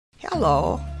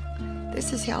Hello,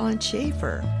 this is Helen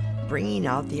Schaefer, bringing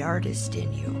out the artist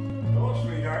in you. Hello,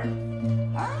 sweetheart.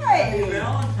 Hi. Happy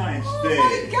Valentine's Day.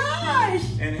 Oh my gosh.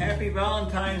 And happy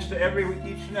Valentine's to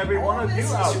each and every one of you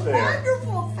out there.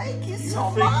 Wonderful. Thank you so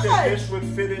much. You think that this would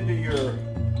fit into your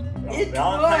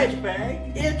Valentine's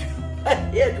bag?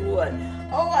 It would.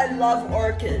 Oh, I love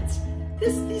orchids.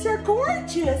 These are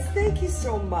gorgeous. Thank you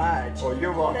so much. Oh,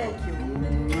 you're welcome.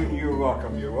 Thank you. You're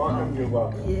welcome. You're welcome. You're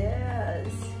welcome. Yes.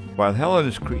 While Helen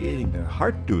is creating a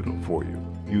heart doodle for you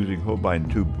using Holbein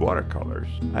tube watercolors,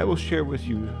 I will share with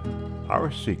you our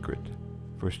secret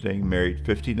for staying married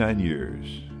 59 years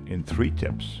in 3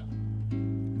 tips.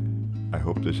 I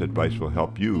hope this advice will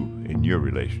help you in your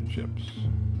relationships.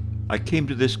 I came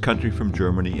to this country from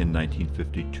Germany in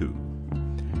 1952.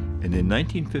 And in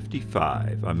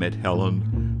 1955, I met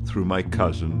Helen through my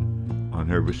cousin on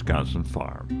her Wisconsin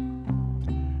farm.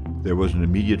 There was an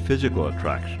immediate physical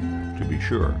attraction, to be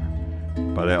sure,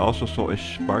 but I also saw a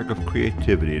spark of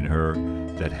creativity in her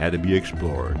that had to be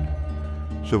explored.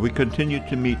 So we continued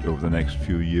to meet over the next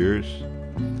few years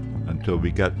until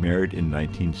we got married in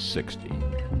 1960.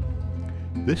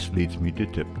 This leads me to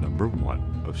tip number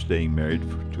 1 of staying married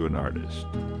to an artist.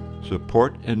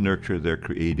 Support and nurture their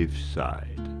creative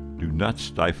side. Do not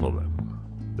stifle them.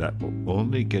 That will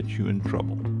only get you in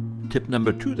trouble. Tip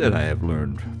number 2 that I have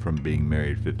learned from being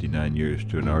married 59 years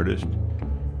to an artist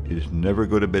is never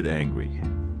go to bed angry.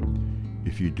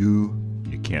 If you do,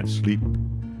 you can't sleep,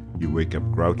 you wake up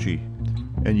grouchy,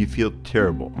 and you feel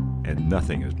terrible, and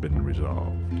nothing has been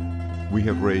resolved. We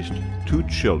have raised 2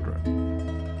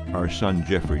 children, our son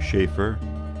Jeffrey Schaefer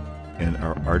and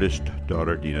our artist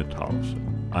daughter Dina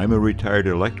Tollefson. I'm a retired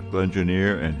electrical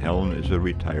engineer and Helen is a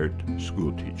retired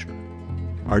school teacher.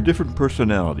 Our different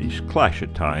personalities clash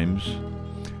at times,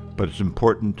 but it's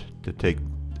important to take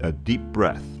a deep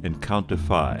breath and count to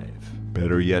 5.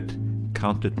 Better yet,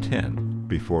 count to 10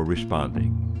 before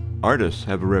responding. Artists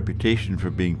have a reputation for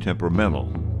being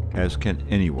temperamental, as can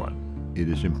anyone. It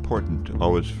is important to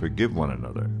always forgive one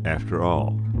another. After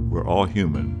all, we're all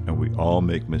human and we all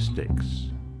make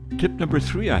mistakes. Tip number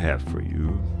 3 I have for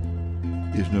you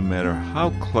is no matter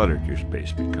how cluttered your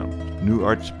space becomes, new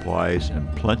art supplies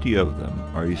and plenty of them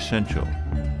are essential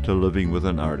to living with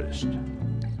an artist.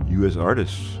 You as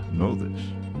artists know this,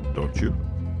 don't you?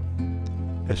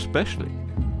 Especially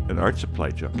an art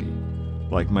supply junkie,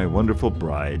 like my wonderful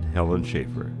bride, Helen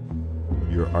Schaefer,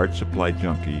 your art supply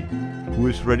junkie who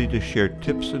is ready to share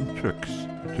tips and tricks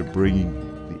to bringing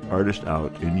the artist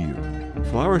out in you.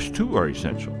 Flowers too are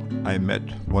essential. I met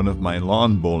one of my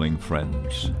lawn bowling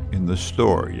friends in the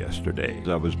store yesterday.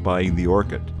 I was buying the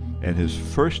orchid, and his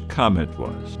first comment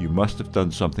was, "You must have done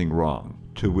something wrong,"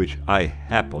 to which I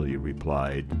happily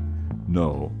replied,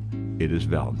 "No, it is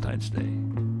Valentine's Day."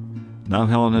 Now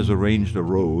Helen has arranged a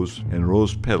rose and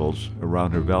rose petals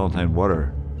around her Valentine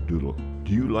water doodle.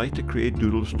 Do you like to create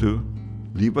doodles too?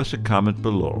 Leave us a comment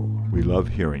below. We love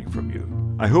hearing from you.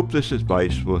 I hope this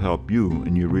advice will help you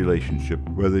in your relationship,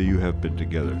 whether you have been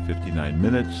together 59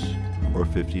 minutes or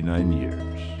 59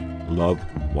 years. Love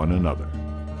one another.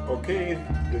 Okay,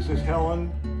 this is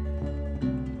Helen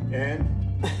and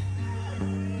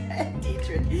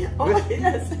Dietrich. Oh,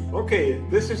 yes. Okay,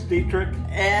 this is Dietrich.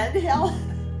 And Helen.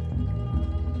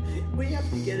 We have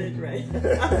to get it right.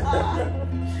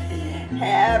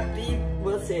 Happy,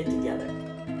 we'll say it together.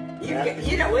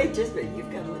 You know, wait just a minute,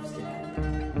 you've got lipstick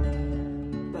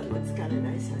on. But it looks kind of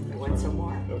nice on you. Want some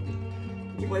more? Okay.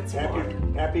 You want some more?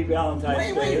 Happy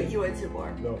Valentine's Day. Wait, you want some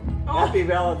more? No. Oh. Happy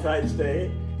Valentine's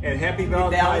Day. And happy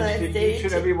Valentine's to each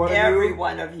and every one of you. Every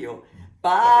one of you.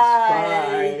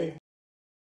 Bye. Bye.